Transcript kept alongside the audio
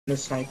a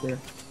sniper.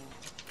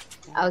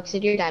 Alex,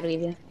 did your dad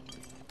leave you?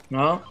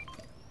 No?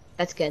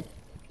 That's good.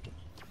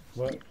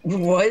 What?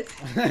 What?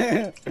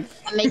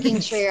 I'm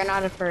making sure you're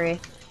not a furry.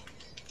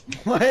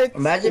 What?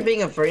 Imagine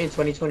being a furry in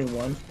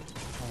 2021.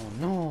 Oh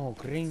no,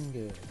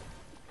 gringo.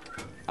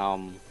 I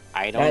don't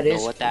That know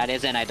is what that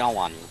is, and I don't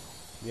want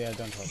to. Yeah,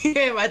 don't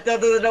talk. My dad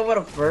doesn't know what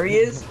a furry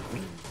is?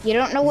 You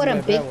don't know what a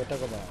Like big that, we'll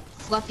talk about.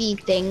 fluffy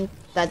thing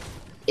that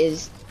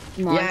is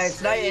monster. Yeah,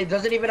 it's not. It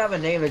doesn't even have a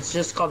name. It's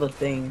just called a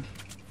thing.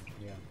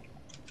 Yeah.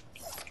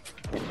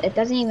 It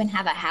doesn't even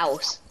have a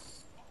house.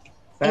 It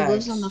Facts.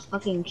 lives on the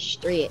fucking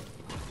street.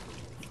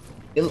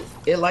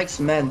 It likes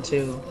men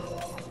too.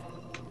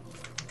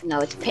 No,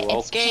 it's Okay,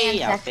 I'll say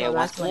it pansexual,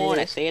 once that's what more, and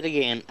it I is. say it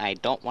again. I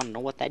don't want to know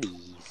what that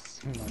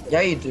is.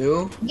 Yeah, you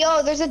do.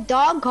 Yo, there's a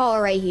dog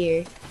collar right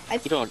here. I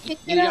You don't.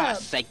 picked You're it not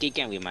up. psychic.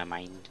 Can't read my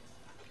mind.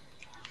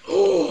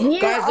 Where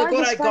Guys, look are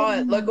what the I got.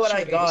 Spider-Man Look what I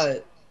shooters? got.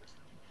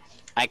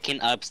 I can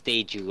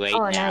upstage you right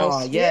Oh, now.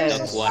 nice. Oh, yeah. Where's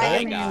the Look what I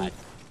Spider-Man? got.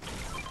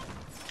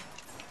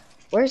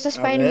 Where's the it?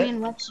 Spider-Man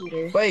web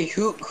shooter? Wait,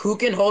 who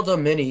can hold a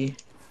mini?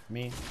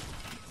 Me.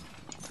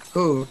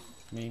 Who?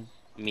 Me.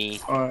 Me.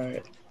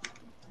 Alright.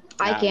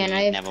 I Not can. me,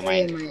 I have never 3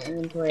 mind. in my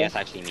inventory. Yes,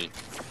 actually me.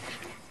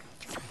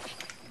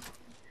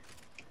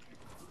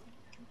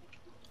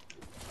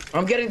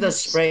 I'm getting the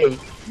spray.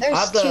 There's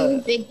I've the-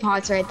 2 big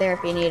pots right there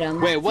if you need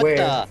them. Wait, what Where?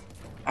 the?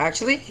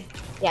 Actually?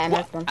 Yeah, I What?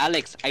 marked them.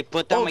 Alex, I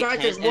put down Oh, my guys,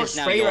 tent there's and more it's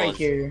now spray right yours.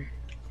 here.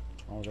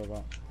 Oh, what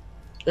about?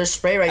 There's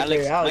spray right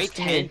Alex, there. my Alex,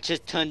 come here. tent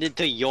just turned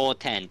into your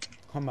tent.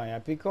 Oh, my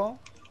epico?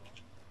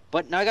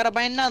 But now I gotta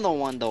buy another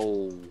one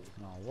though.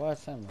 No,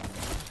 what's that, man?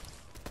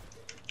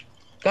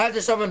 Guys,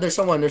 there's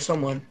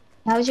someone.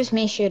 That was just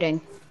me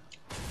shooting.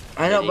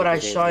 I know, but I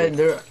saw it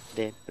there.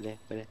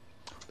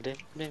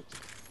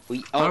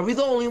 We Are we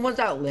the only ones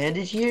that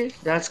landed here?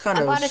 That's kind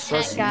I of bought a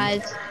tent, sussy.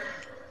 guys.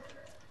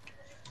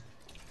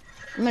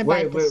 I'm gonna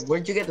buy this.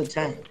 Where'd you get the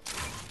tent?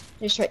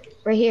 Just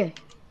right here.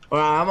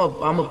 Alright,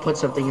 I'm gonna put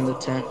something in the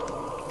tent.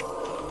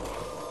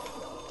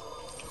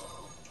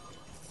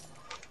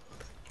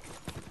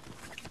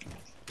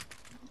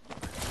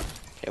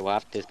 Okay, we'll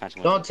have to dispatch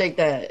one. Don't take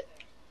that.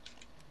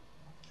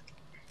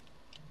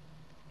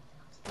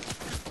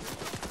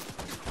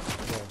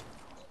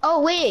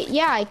 Oh wait,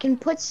 yeah, I can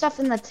put stuff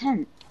in the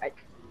tent.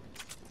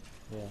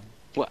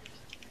 Yeah.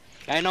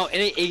 I know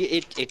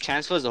it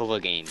transfers over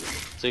games.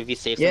 So if you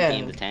save Yeah.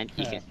 something in the tent,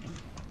 you Yeah. can.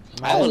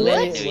 I have a what?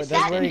 legendary. That's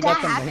That- where you that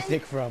got the happened?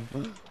 mythic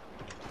from.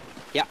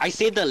 Yeah, I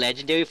saved the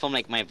legendary from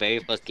like my very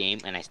first game,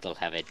 and I still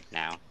have it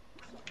now.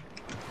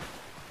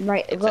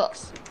 Right, It well,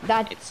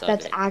 sucks. It's so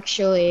that's good.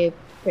 actually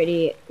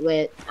pretty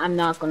lit. I'm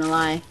not gonna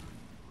lie.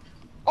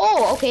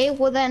 Oh, okay.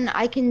 Well then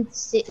I can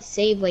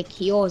save like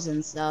heals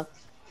and stuff.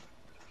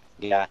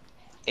 Yeah,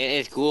 it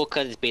is cool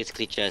because it's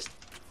basically just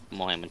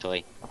more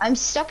inventory. I'm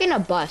stuck in a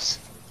bus.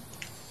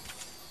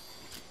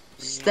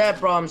 Step,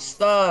 bro, I'm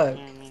stuck.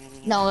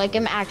 No, like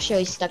I'm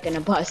actually stuck in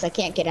a bus. I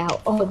can't get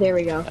out. Oh, there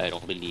we go. I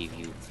don't believe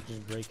you.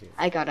 Just break it.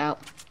 I got out.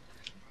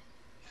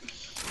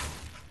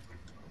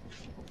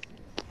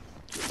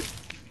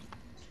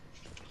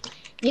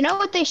 You know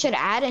what they should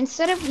add?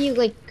 Instead of you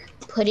like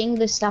putting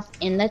the stuff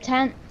in the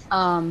tent,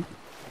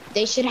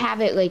 they should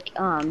have it like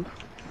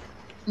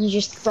you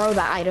just throw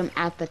the item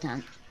at the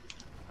tent.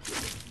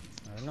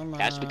 I don't know, man.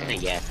 That's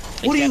because yeah.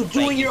 What are you except,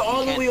 like, doing? You're all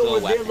the can't way throw over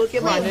there. weapons. Look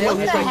at my Wait, Yeah, what nails.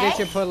 you the think heck?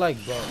 they should put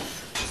like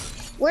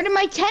both. Where did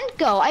my tent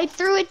go? I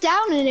threw it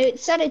down and it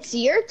said it's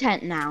your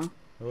tent now.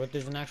 What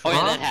is an actual? Oh yeah,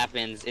 Huh? that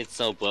happens. It's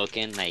so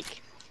broken.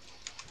 Like,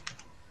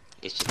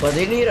 it's just. But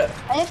they need a.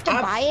 I have to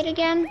buy it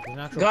again? There's an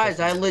actual Guys,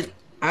 person.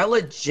 I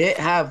legit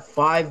have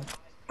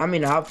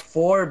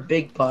 4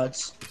 big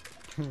pots.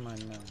 My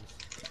nose.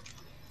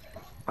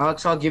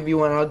 Alex, I'll give you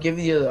one. I'll give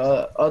you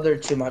the other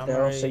 2,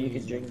 Mateo, so you can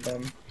Amazing. drink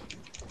them.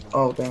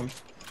 Oh, damn.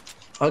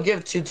 I'll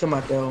give 2 to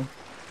Mateo.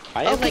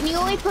 I Oh, have, can like, you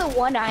only put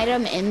 1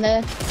 item in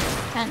the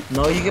tent?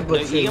 No, you can no,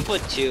 put 2. you can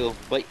put 2,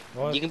 but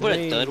What? you can put a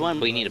Three. 3rd one,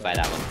 but you need to buy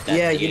that one.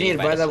 Yeah, you need to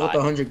buy the that with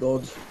slot. 100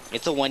 gold.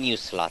 It's a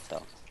one-use slot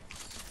though.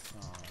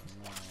 Oh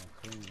no,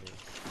 clean this.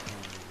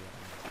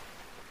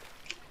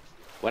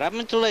 What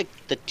happened to like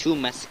the 2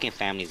 Mexican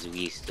families we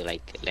used to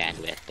like land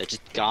with? They're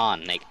just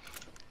gone. Like,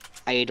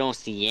 I don't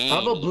see any. I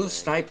have a blue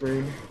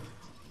sniper.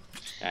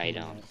 I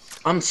don't.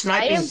 I'm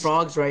sniping have-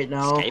 frogs right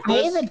now. I have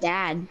Snipers? a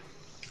dad.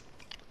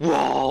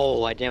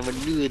 Whoa! I never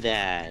knew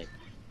that.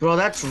 Bro,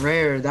 that's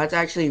rare. That's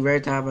actually rare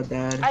to have a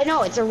dad. I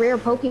know, it's a rare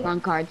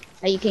Pokemon card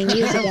that you can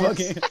use against,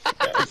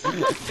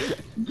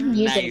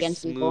 use it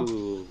against people.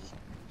 move.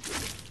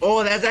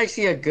 Oh, that's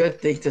actually a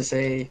good thing to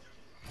say.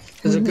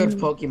 It's a good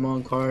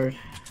Pokemon card.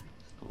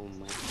 Oh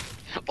my.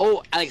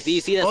 Oh, Alex, do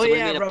you see that? Oh, somebody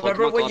yeah, made a remember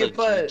Pokemon when card you of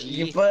put- GG?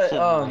 you put,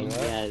 Oh my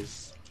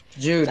yes.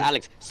 Jude. So,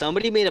 Alex,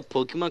 somebody made a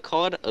Pokemon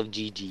card of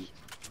GG.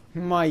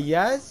 My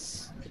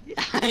yes.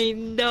 I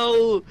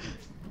know.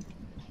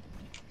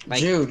 Like,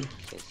 Jude.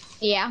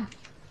 Yeah.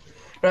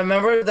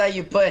 Remember that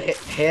you put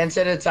hand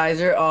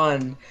sanitizer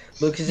on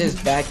Lucas's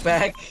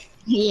backpack?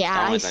 Yeah,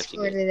 That I was actually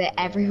squirted it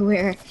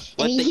everywhere.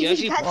 What And the? he You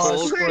actually got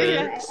pulled squirted.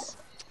 it?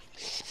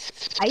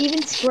 I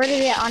even squirted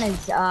it on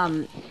his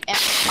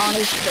on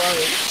his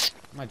throat.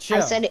 My chill. I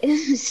said,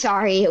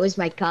 sorry, it was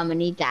my cum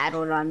and he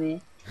daddled on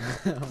me.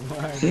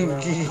 My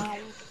bro.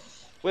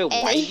 Wait,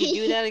 why did Hey.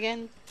 you do that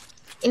again?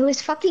 It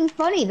was fucking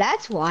funny,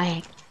 that's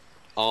why.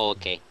 Oh,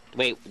 okay.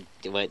 Wait,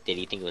 what did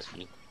you think it was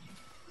funny?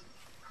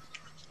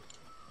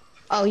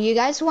 Oh, you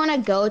guys want to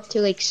go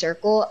to like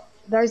circle?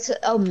 There's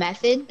a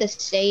method to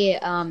stay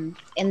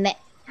in the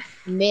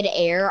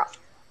mid-air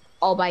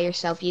all by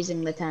yourself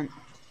using the tent.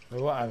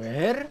 A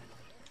ver?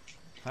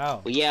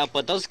 How? Well, yeah,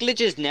 but those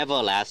glitches never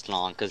last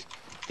long because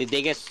they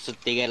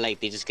get like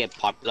they just get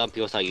popular.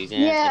 People start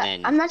using it, Yeah,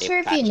 and then I'm not they sure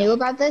if you patch knew them.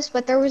 about this,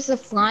 but there was a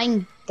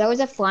flying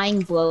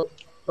boat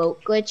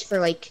glitch for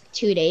like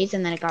 2 days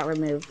and then it got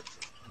removed.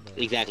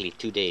 Exactly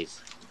 2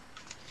 days.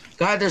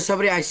 God, there's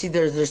somebody I see.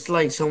 There's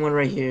like someone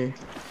right here.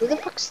 Who the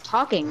fuck's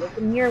talking? We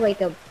can hear like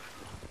a.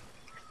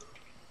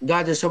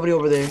 God, there's somebody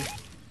over there.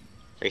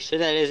 Are you sure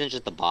that isn't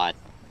just a bot?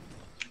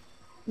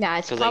 Nah,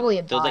 it's 'Cause, probably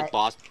like, a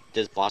bot.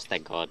 there's boss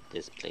that got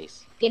this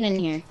place. Get in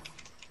here.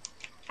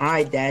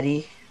 Alright,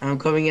 daddy. I'm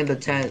coming in the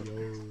tent.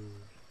 Yo.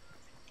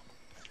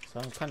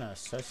 Sounds kind of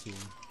sussy.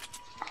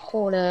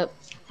 Hold up.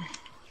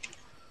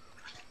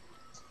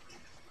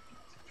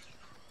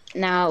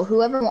 Now, who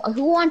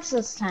wants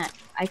this tent?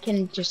 I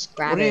can just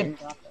grab What it are and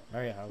drop it.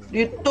 Oh yeah. I What are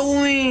you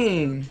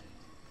doing?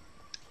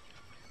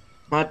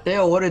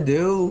 Mateo, what to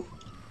do?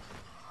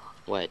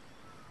 What?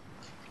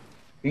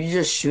 You're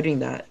just shooting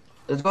that.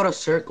 Let's go to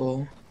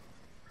circle.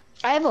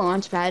 I have a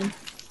launch pad.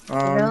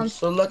 Yeah,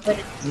 So look, but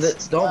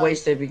it's don't slow.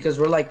 waste it because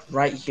we're like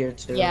right here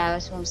too. Yeah,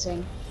 that's what I'm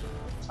saying.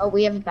 Oh,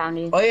 we have a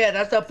bounty. Oh yeah,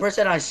 that's the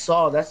person I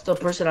saw. That's the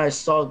person I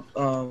saw.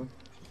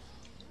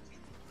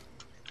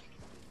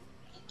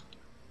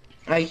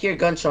 I hear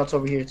gunshots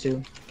over here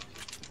too.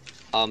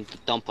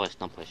 Don't push,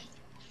 don't push.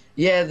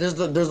 Yeah, there's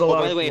a Oh, lot.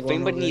 by the of way, if people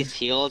anybody over there. needs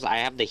heals, I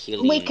have the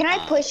healing. Wait, can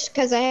I push?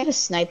 Cause I have a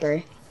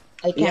sniper.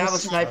 Like, Yeah, I can have a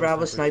snipe? sniper. I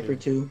have a sniper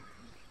too.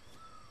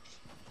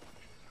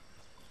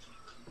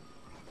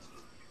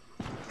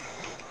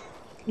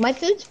 My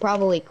food's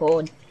probably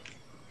cold.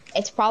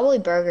 It's probably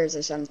burgers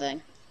or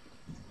something.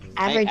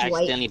 Average I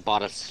white. accidentally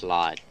bought a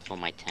slot for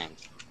my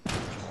tent.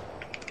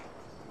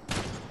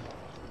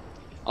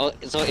 Oh,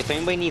 so if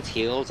anybody needs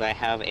heals, I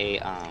have a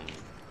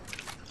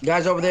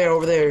Guys over there,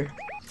 over there.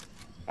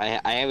 I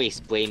have a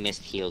spray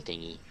mist heal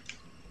thingy.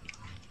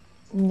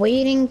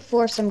 Waiting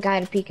for some guy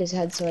to peek his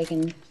head so I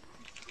can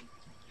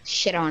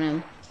shit on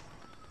him.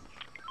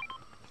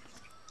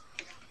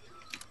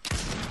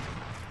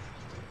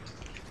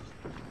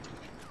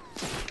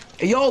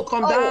 Hey, yo,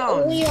 calm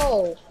down.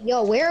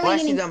 Yo, where are Oh, I we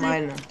see getting that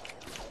sniped? mine.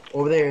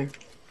 Over there.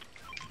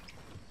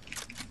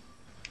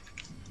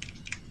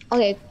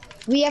 Okay,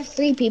 we have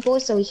 3 people,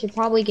 so we should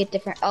probably get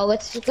different. Oh,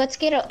 let's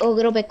get a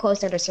little bit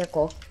closer to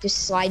circle.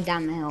 Just slide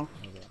down the hill.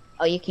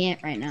 Oh, you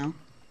can't right now.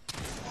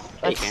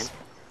 Yeah, you Let's- can.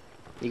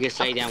 You can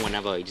slide down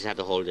whenever. You just have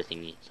to hold the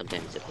thingy.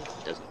 Sometimes it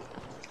doesn't.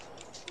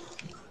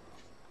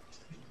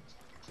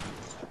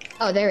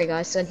 Oh, there we go.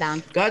 I slid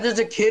down. God, there's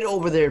a kid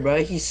over there,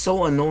 bro. He's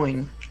so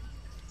annoying.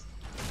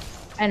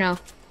 I know.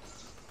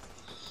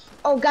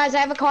 Oh, guys, I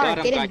have a car. Got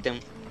him, Get cracked in.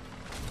 him.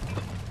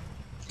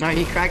 Alright,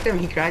 he cracked him.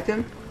 He cracked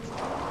him.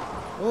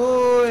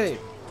 Oi!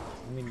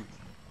 I mean,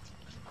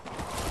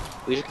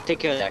 We should take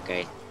care of that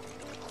guy.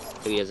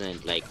 So he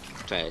doesn't like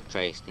try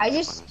sneaking I up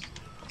just- on us.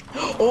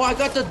 Oh, I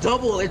got the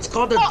double. It's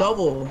called the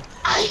double.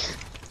 oh,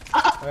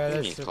 yeah, What do you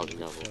that's mean super called good.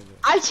 double? So good.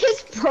 I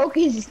just broke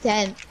his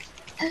tent.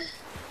 Yeah,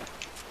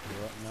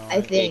 no, I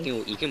Yeah, think.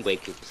 you can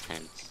break people's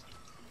tents.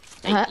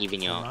 Like Huh?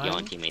 even your Mine?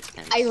 own teammates'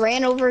 tents. I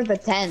ran over the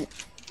tent.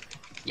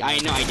 Yeah, I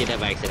know I did that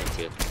by accident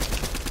too.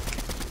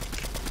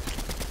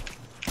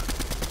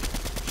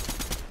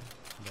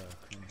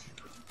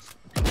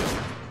 The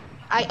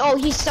cringe. Oh,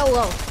 he's so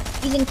low.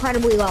 He's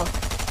incredibly low.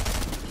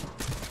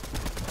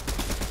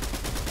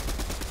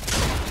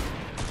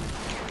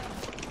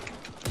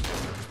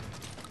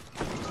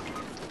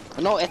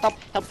 No, help,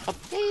 help, help,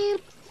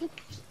 help,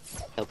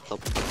 help,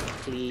 help,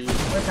 please.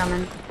 We're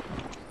coming.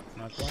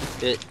 Knock one.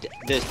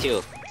 There's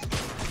 2.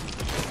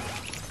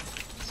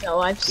 So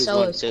I've There's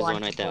solo there's squad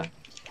one right there.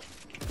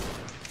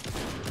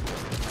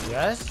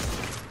 Yes?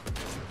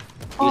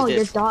 Oh, Who's you're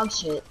this? dog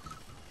shit.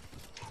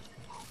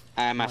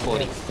 I'm at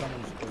 40.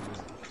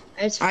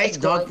 I It's eat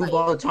dog cool. poop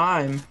all the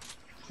time.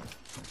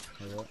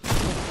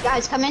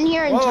 Guys, come in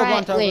here and Whoa, try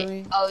on it. top of Wait.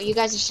 me. Oh, you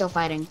guys are still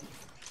fighting.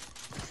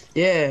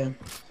 Yeah.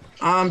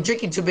 I'm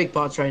drinking 2 big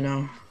pots right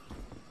now.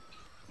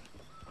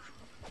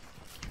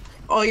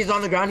 Oh, he's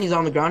on the ground. He's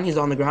on the ground. He's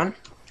on the ground.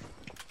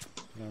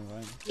 No,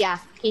 right. Yeah,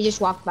 he just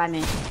walked by me.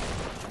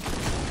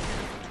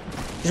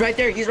 He's right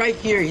there. He's right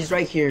here. He's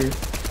right here.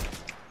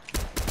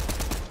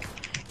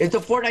 It's the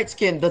Fortnite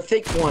skin, the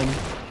thick one.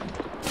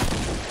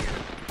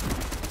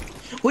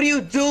 What are you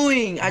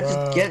doing? I just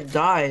Bruh.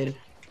 died.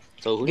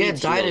 So who Get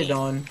needs dieted healing?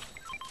 on.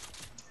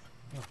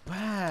 You're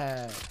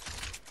bad.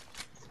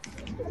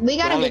 We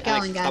gotta Wait, get going,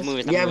 Alex, stop guys.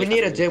 moving, stop Yeah, we moving, need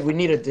stop a moving. dip. We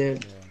need a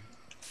dip. Yeah.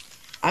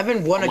 I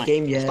haven't won Come a on,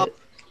 game yet. stop.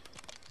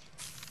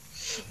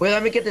 Wait,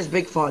 let me get this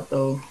big pot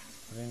though.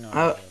 I didn't know.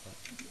 I-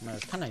 No,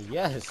 it's kind of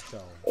yes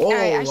though. Oh,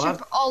 Alright,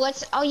 I've-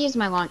 I'll use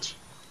my launch.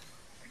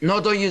 No,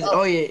 don't use.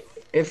 Oh yeah,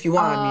 if you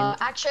want, I mean.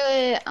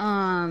 Actually,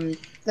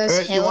 there's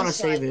Or if you want to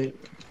hills. save it.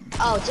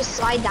 Oh, just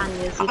slide down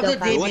this. You I go have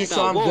the DB, fast.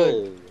 so I'm Whoa.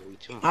 good.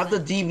 I have the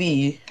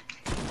DB.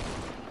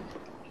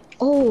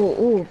 Oh,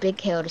 ooh, big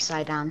hill to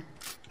slide down.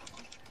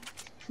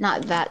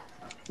 Not that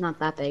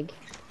big.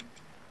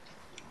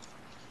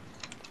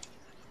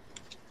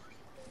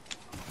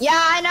 Yeah,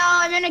 I know.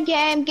 I'm in a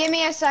game. Give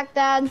me a sec,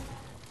 Dad.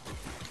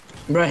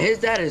 Bro, his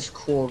dad is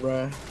cool,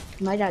 bro.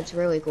 My dad's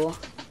really cool.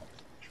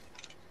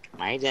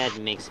 My dad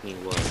makes me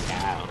work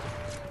out.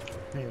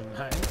 You're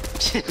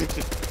nice.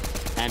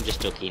 I'm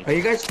just joking. Are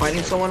you guys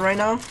fighting someone right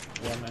now?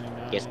 Yeah,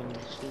 99. Yes.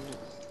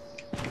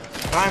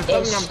 I'm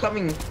coming. Ish. I'm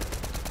coming.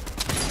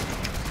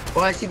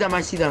 Oh, I see them.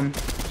 I see them.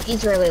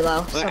 He's really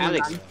low. Well, Someone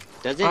Alex, got him.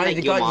 doesn't Alright, like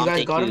you your got- you mom guys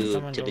take got him? you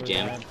Someone's to the over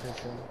gym? there,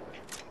 for sure.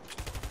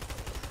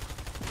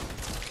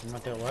 You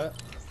want that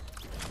what?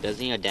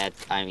 Doesn't your dad?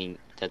 I mean,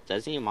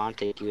 doesn't your mom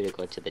take you to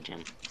go to the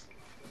gym?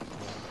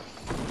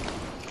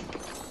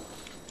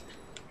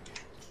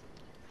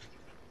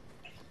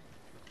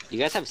 You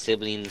guys have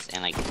siblings,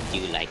 and like, do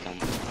you like them?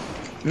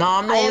 No,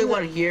 I'm the I only have-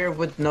 one here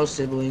with no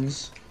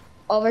siblings.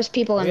 Oh, there's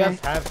people in We there.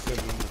 have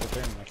siblings, but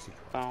they're in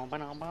Mexico.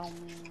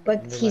 But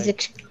And they're he's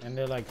like, and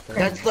they're like 30.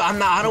 That's the, I'm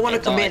not. I don't want to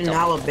It's all commit in right,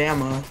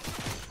 Alabama.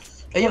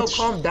 Hey, yo, Oh,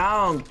 calm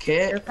down, Your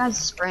kid. guy's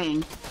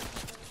spraying.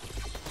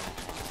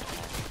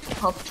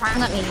 Hope, try and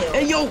let me heal.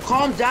 Hey, yo,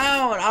 calm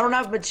down. I don't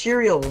have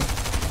material.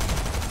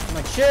 I'm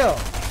like, chill.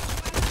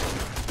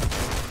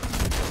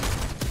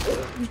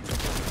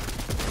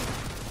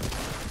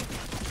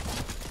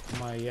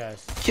 My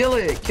yes. Kill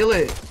it. Kill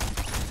it.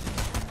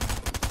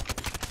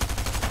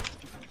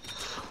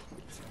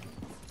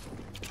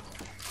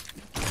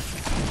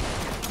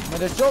 But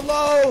they're so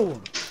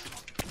low.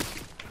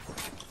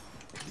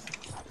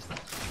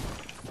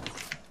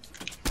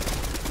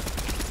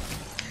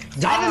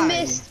 I have a Die.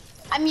 mist.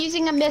 I'm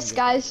using a mist,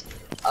 guys.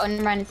 Oh,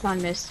 never mind, it's not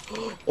a mist.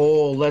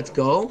 Oh, let's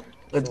go.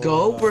 Let's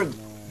go. Oh, We're. no.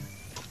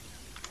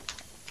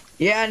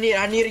 Yeah, I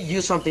need to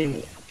use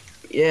something.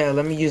 Yeah,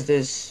 let me use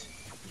this.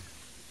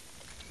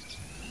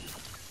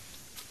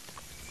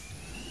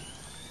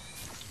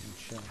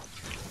 Chill.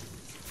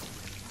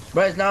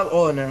 But it's not.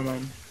 Oh, never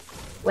mind.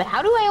 Wait,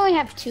 how do I only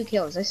have 2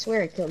 kills? I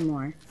swear I killed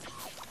more.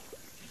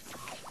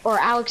 Or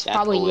Alex That's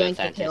probably cool yanked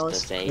the sentence to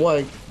kills. say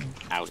What?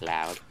 out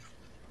loud.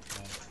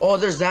 Oh,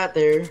 there's that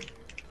there.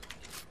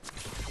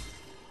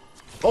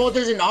 Oh,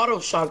 there's an auto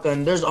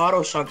shotgun. There's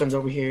auto shotguns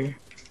over here.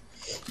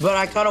 But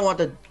I kind of want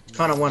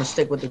to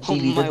stick with the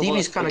DB. The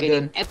DB's kind of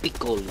good.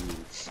 Epical.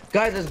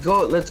 Guys,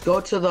 let's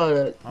go to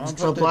the I'm gonna put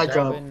supply the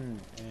drop. in.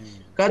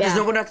 Guys, there's Yeah.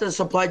 no one at the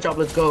supply drop.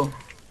 Let's go.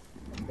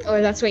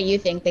 Or that's what you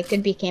think. They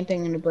could be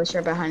camping in a bush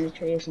or behind a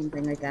tree or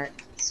something like that.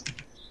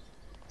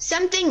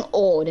 Something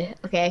old,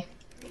 okay?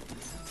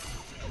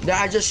 Yeah,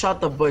 I just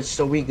shot the bush,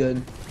 so we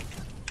good.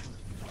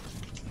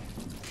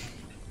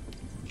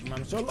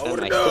 I'm so low I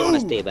to still want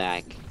to go. stay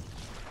back.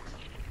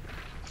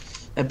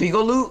 And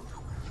Pico loot.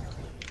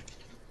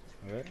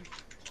 Alright.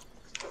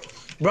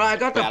 Bro, I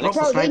got the Wait, Alex?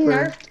 purple Bro, they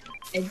sniper.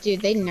 nerfed.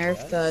 Dude, they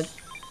nerfed the.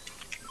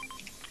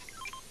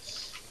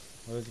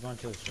 Well, let's go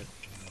into the strip.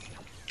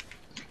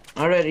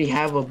 I already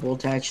have a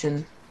bolt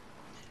action.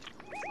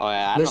 Oh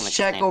yeah, I don't Let's like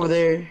check snipers. over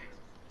there.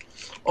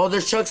 Oh,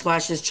 there's chug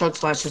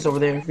splashes over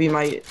there. We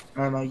might,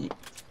 I don't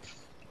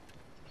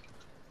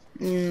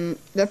know.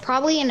 They're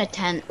probably in a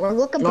tent. Or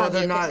look above No,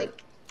 you, they're 'cause not.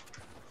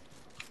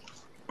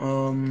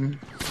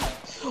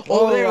 they-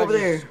 Over there, I over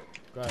there. just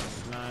got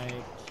sniped.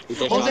 You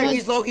just Oh, shot there, us?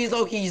 he's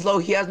low.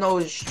 He has no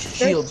There's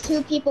shield.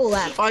 2 people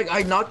left.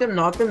 I knocked him. I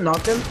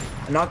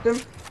knocked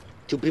him.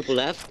 2 people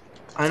left.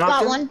 I knocked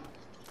Got him. one.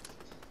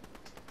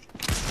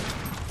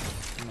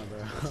 Come on,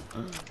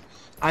 bro.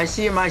 I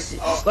see him. Let's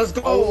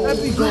go. Oh,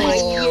 Let's go.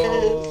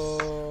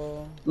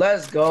 Oh.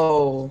 Let's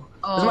go.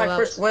 This is Oh, my that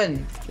first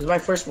win. This is my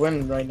first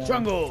win right now.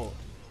 Jungle.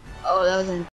 Oh, that was in